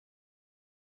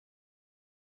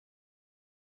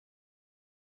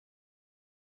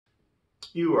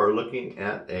You are looking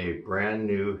at a brand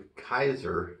new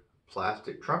Kaiser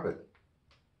plastic trumpet.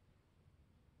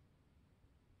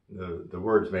 The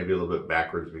words may be a little bit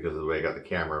backwards because of the way I got the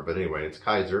camera, but anyway, it's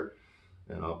Kaiser,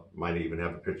 and I might even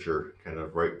have a picture kind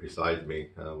of right beside me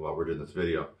while we're doing this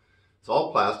video. It's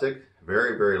all plastic,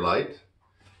 very, very light.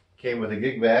 Came with a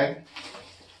gig bag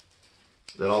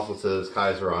that also says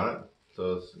Kaiser on it,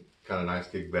 so it's kind of a nice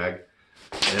gig bag,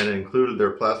 and it included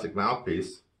their plastic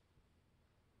mouthpiece.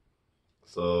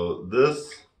 So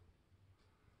this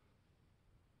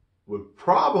would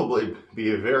probably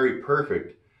be very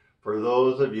perfect for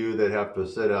those of you that have to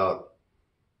sit out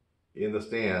in the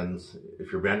stands.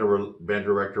 If your band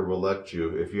director will let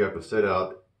you, if you have to sit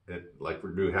out at, like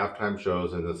we do halftime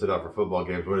shows and then sit out for football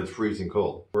games when it's freezing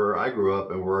cold. Where I grew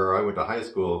up and where I went to high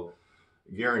school,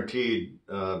 guaranteed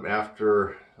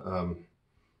after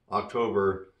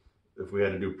October, if we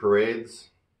had to do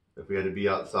parades, if we had to be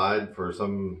outside for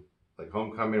some like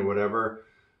homecoming or whatever,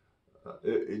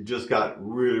 it just got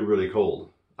really, really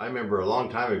cold. I remember a long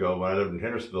time ago when I lived in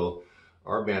Hendersonville,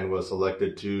 our band was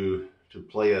selected to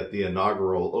play at the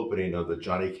inaugural opening of the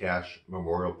Johnny Cash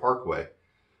Memorial Parkway.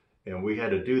 And we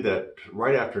had to do that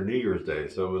right after New Year's Day.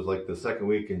 So it was like the second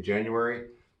week in January,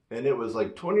 and it was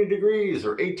like 20 degrees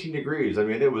or 18 degrees. I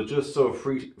mean, it was just so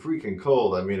freaking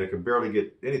cold. I mean, I could barely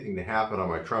get anything to happen on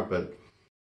my trumpet.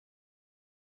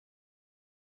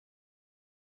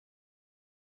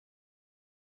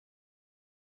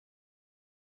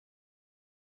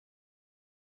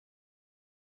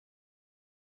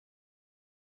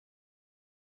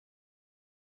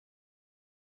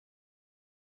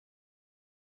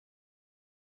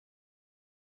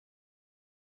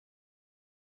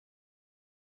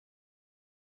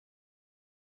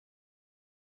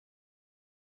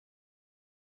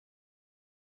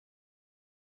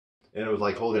 And it was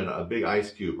like holding a big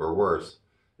ice cube or worse.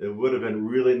 It would have been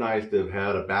really nice to have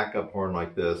had a backup horn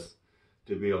like this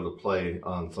to be able to play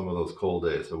on some of those cold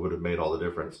days. It would have made all the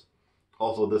difference.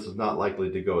 Also, this is not likely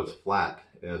to go as flat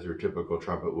as your typical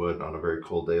trumpet would on a very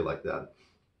cold day like that.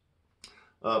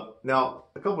 Now,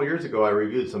 a couple years ago, I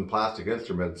reviewed some plastic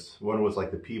instruments. One was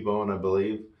like the P-Bone, I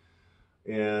believe.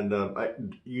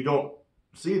 And you don't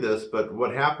see this, but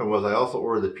what happened was I also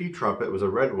ordered the pTrumpet. It was a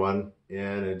red one,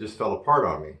 and it just fell apart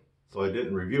on me. So I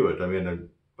didn't review it. I mean,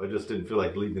 I just didn't feel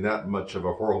like leaving that much of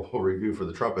a horrible review for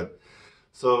the trumpet.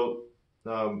 So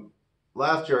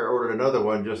last year I ordered another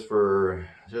one just for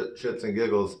shits and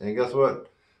giggles, and guess what?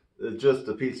 It's just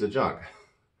a piece of junk.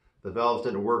 The valves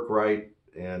didn't work right,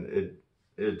 and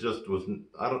it just was.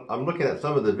 I'm looking at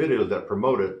some of the videos that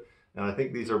promote it, and I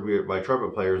think these are by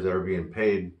trumpet players that are being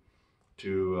paid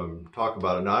to talk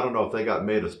about it. Now I don't know if they got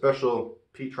made a special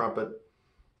pTrumpet.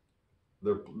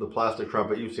 The plastic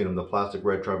trumpet, you've seen them, the plastic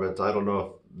red trumpets. I don't know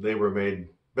if they were made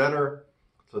better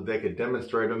so they could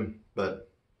demonstrate them,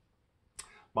 but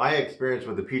my experience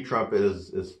with the pTrumpet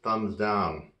is thumbs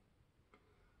down.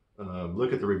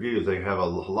 Look at the reviews. They have a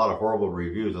lot of horrible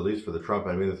reviews, at least for the trumpet.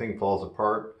 I mean, the thing falls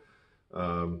apart.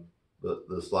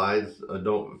 The slides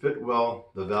don't fit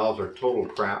well. The valves are total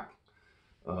crap.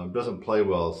 Doesn't play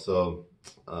well. So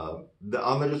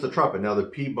on just the trumpet. Now the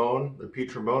P-Bone, the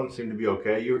pTrumpet seem to be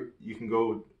okay. You can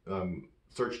go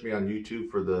search me on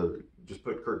YouTube for just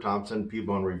put Kurt Thompson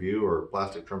P-Bone review or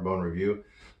plastic trombone review.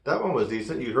 That one was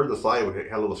decent. You heard the slide,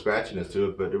 it had a little scratchiness to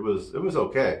it, but it was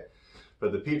okay.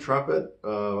 But the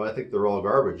pTrumpet, I think they're all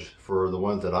garbage for the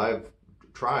ones that I've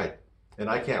tried,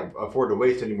 and I can't afford to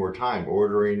waste any more time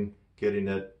ordering, getting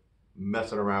it,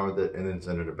 messing around with it, and then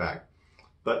sending it back.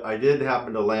 But I did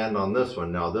happen to land on this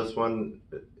one. Now this one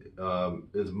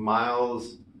is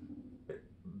miles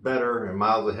better and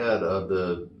miles ahead of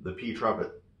the pTrumpet.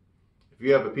 If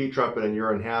you have a pTrumpet and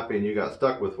you're unhappy and you got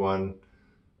stuck with one,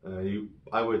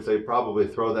 I would say probably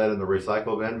throw that in the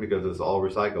recycle bin because it's all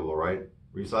recyclable, right?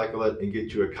 Recycle it and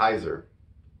get you a Kaiser.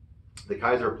 The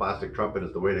Kaiser plastic trumpet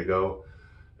is the way to go.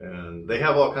 And they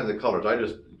have all kinds of colors. I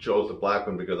just chose the black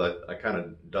one because I kind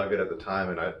of dug it at the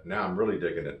time, and now I'm really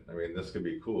digging it. I mean, this could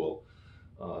be cool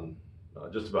on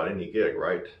just about any gig,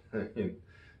 right?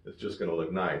 It's just going to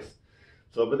look nice.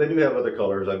 So, but they do have other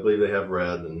colors. I believe they have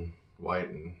red and white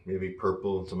and maybe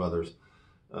purple and some others.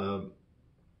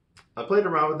 I played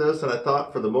around with this, and I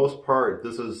thought for the most part,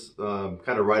 this is kind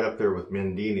of right up there with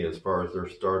Mendini as far as their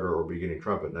starter or beginning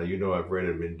trumpet. Now, you know I've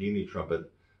rated Mendini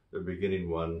trumpet, their beginning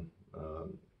one,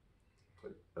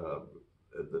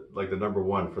 like the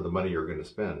 #1 for the money you're going to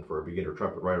spend for a beginner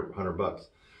trumpet, right at $100.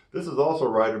 This is also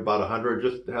right about 100,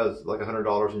 just has like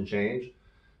 $100 in change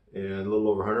and a little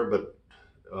over 100,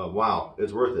 but wow,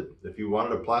 it's worth it. If you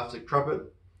wanted a plastic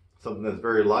trumpet, something that's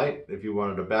very light, if you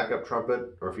wanted a backup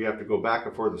trumpet, or if you have to go back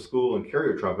and forth to school and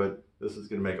carry a trumpet, this is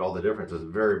going to make all the difference. It's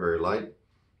very, very light.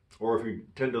 Or if you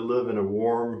tend to live in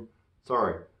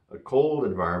a cold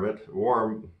environment,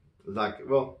 warm, like,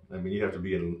 well, I mean, you have to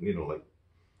be in, like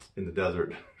in the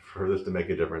desert for this to make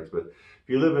a difference. But if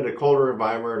you live in a colder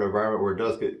environment, an environment where it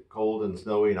does get cold and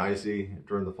snowy and icy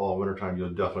during the fall and winter time, you'll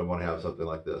definitely want to have something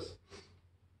like this.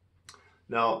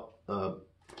 Now,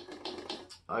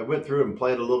 I went through and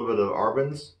played a little bit of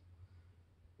Arbans,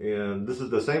 and this is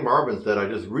the same Arbans that I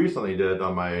just recently did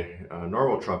on my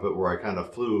normal trumpet, where I kind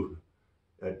of flew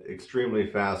at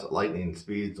extremely fast lightning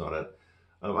speeds on it.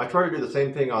 I tried to do the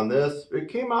same thing on this. It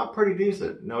came out pretty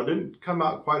decent. Now, it didn't come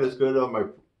out quite as good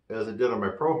on as it did on my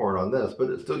Pro Horn on this, but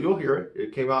it's still, you'll hear it.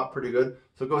 It came out pretty good.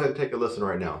 So go ahead and take a listen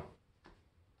right now.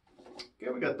 Okay,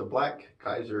 we got the black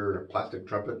Kaiser plastic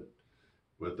trumpet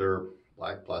with their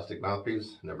black plastic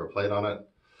mouthpiece. Never played on it.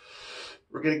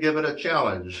 We're gonna give it a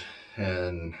challenge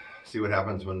and see what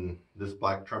happens when this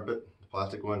black trumpet, the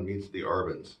plastic one, meets the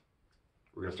Arbans.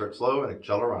 We're gonna start slow and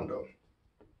accelerando.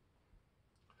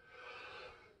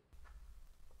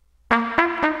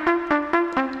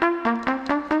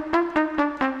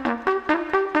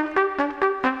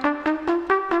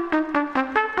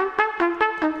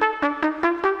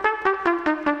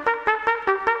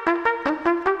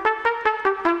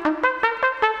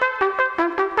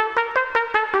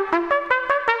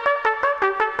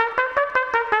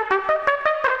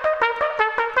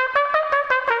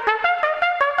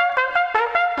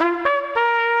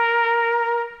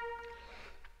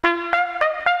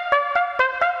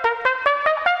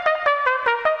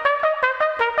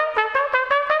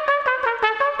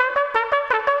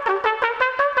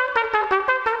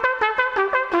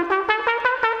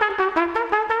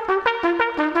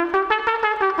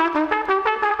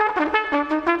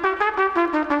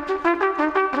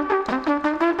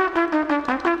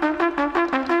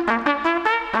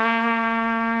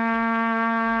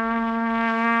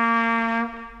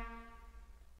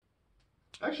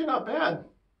 Actually, not bad.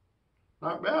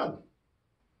 Not bad.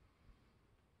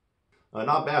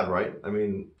 Not bad, right? I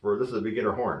mean, this is a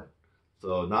beginner horn,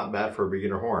 so not bad for a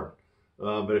beginner horn.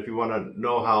 But if you want to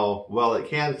know how well it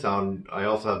can sound, I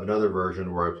also have another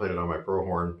version where I played it on my Pro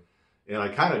Horn, and I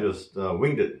kind of just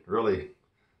winged it, really.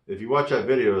 If you watch that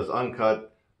video, it's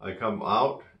uncut. I come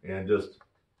out and just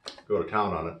go to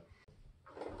town on it.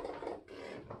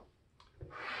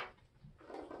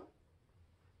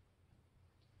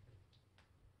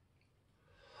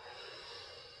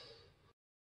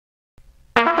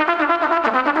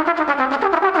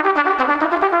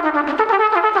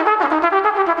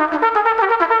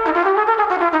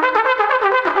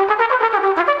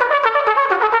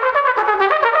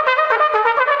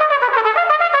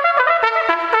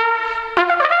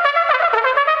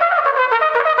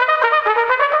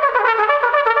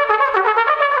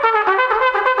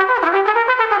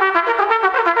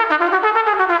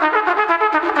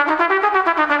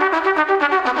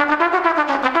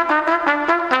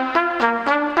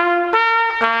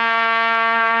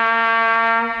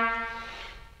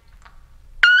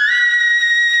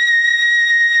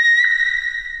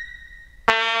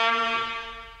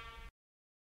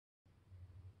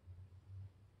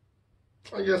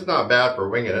 I guess not bad for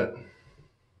winging it.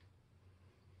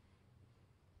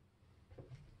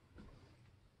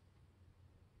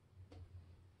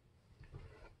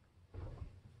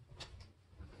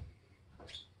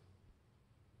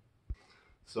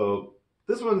 So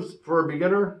this one's for a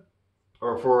beginner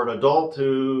or for an adult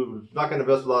who's not going to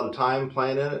invest a lot of time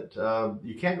playing in it.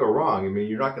 You can't go wrong. I mean,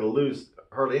 you're not going to lose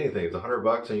hardly anything. It's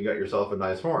 $100 and you got yourself a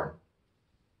nice horn.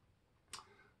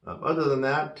 Other than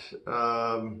that,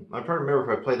 I'm trying to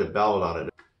remember if I played a ballad on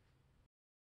it.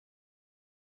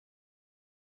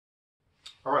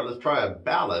 All right, let's try a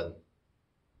ballad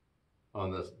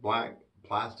on this black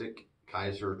plastic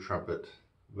Kaiser trumpet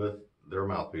with their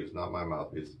mouthpiece, not my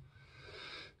mouthpiece.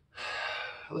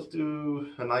 Let's do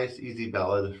a nice easy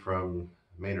ballad from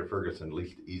Maynard Ferguson, at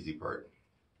least the easy part.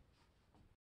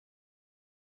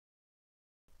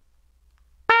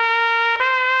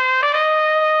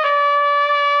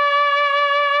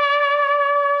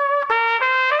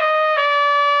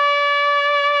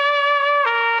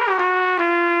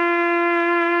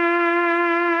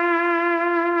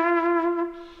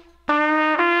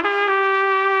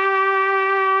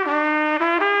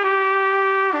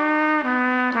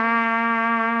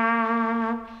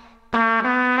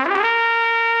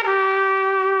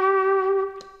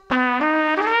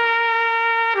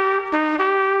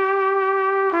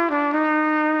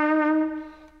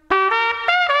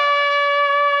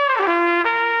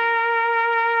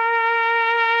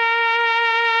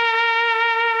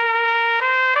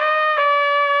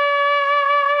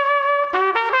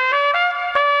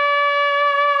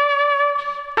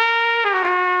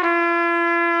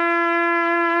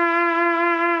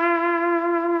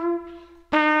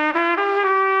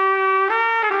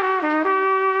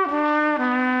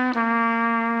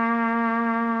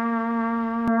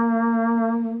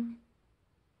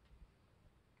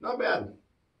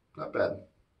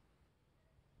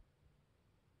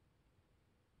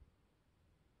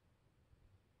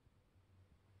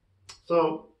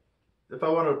 So if I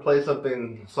want to play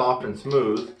something soft and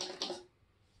smooth,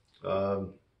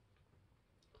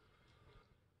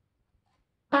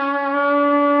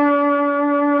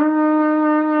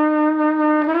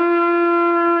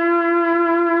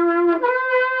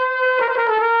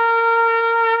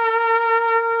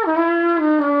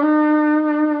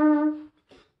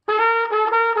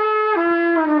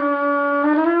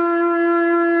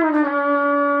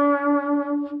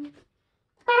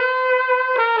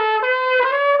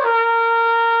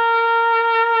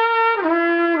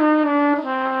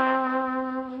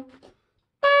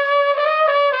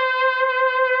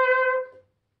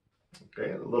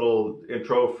 okay, a little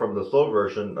intro from the slow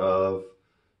version of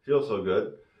Feels So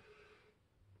Good.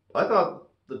 I thought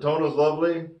the tone was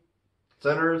lovely,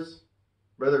 centers,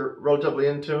 relatively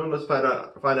in tune. Let's find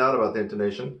out about the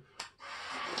intonation.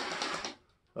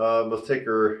 Let's take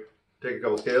a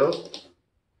couple scales.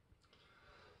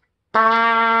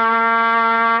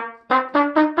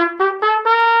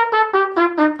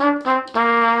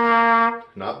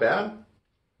 Not bad.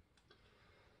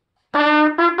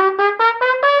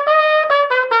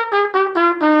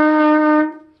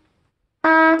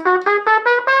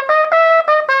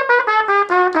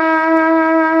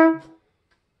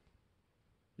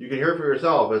 You can hear it for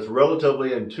yourself. It's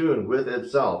relatively in tune with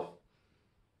itself.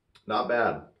 Not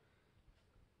bad.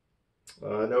 I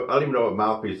don't even know what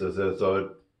mouthpiece this is,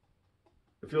 so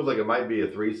it feels like it might be a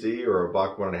 3C or a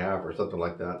Bach 1.5 or something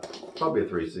like that. Probably a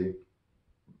 3C.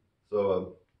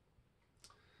 So,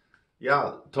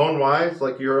 yeah, tone-wise,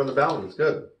 like you heard on the ballad, it's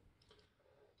good.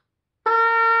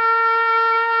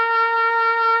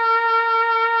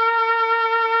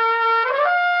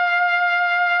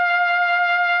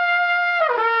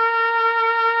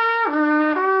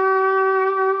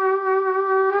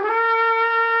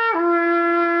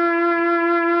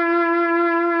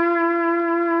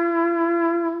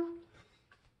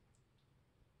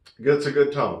 It's a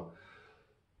good tone.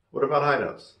 What about high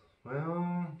notes?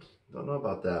 Well, don't know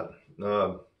about that.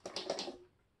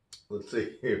 Let's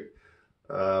see.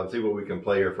 See what we can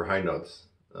play here for high notes.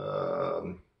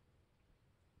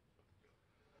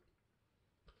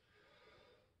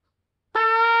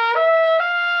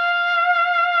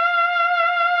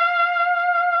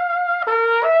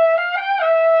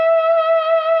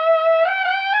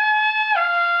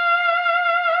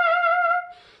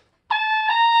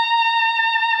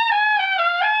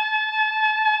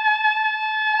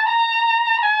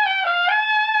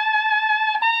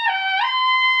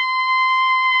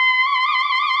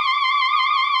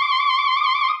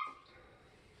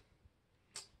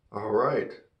 All right.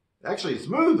 Actually,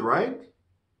 smooth, right?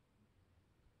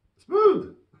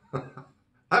 Smooth.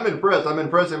 I'm impressed. I'm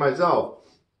impressing myself.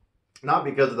 Not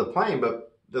because of the playing,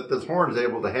 but that this horn is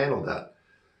able to handle that.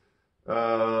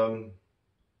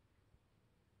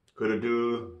 Could it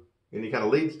do any kind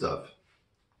of lead stuff?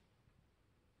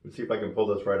 Let's see if I can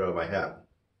pull this right out of my hat.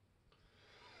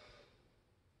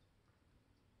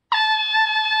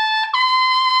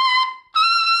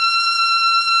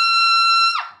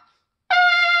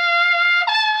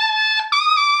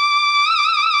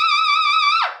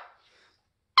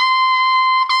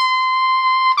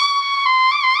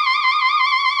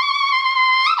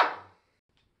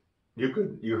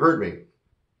 You heard me.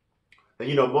 And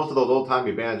you know, most of those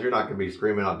old-timey bands, you're not going to be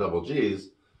screaming out double G's.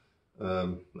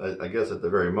 I guess at the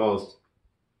very most.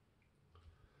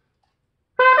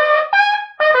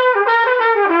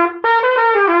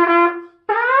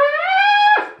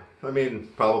 I mean,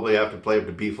 probably have to play up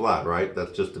to B flat, right?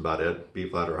 That's just about it. B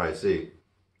flat or high C.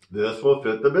 This will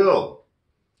fit the bill.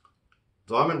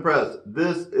 So I'm impressed.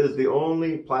 This is the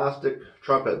only plastic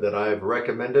trumpet that I've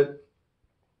recommended.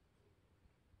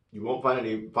 You won't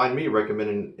find me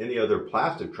recommending any other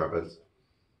plastic trumpets.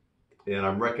 And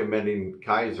I'm recommending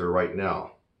Kaiser right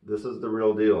now. This is the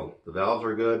real deal. The valves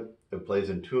are good. It plays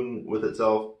in tune with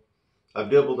itself. I've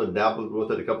been able to dabble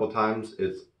with it a couple times.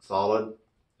 It's solid.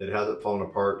 It hasn't fallen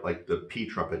apart like the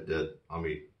pTrumpet did on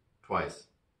me twice.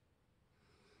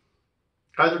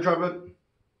 Kaiser trumpet.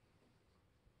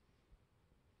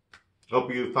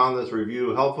 Hope you found this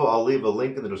review helpful. I'll leave a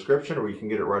link in the description where you can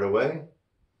get it right away.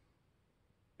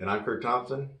 And I'm Kirk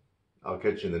Thompson. I'll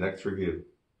catch you in the next review.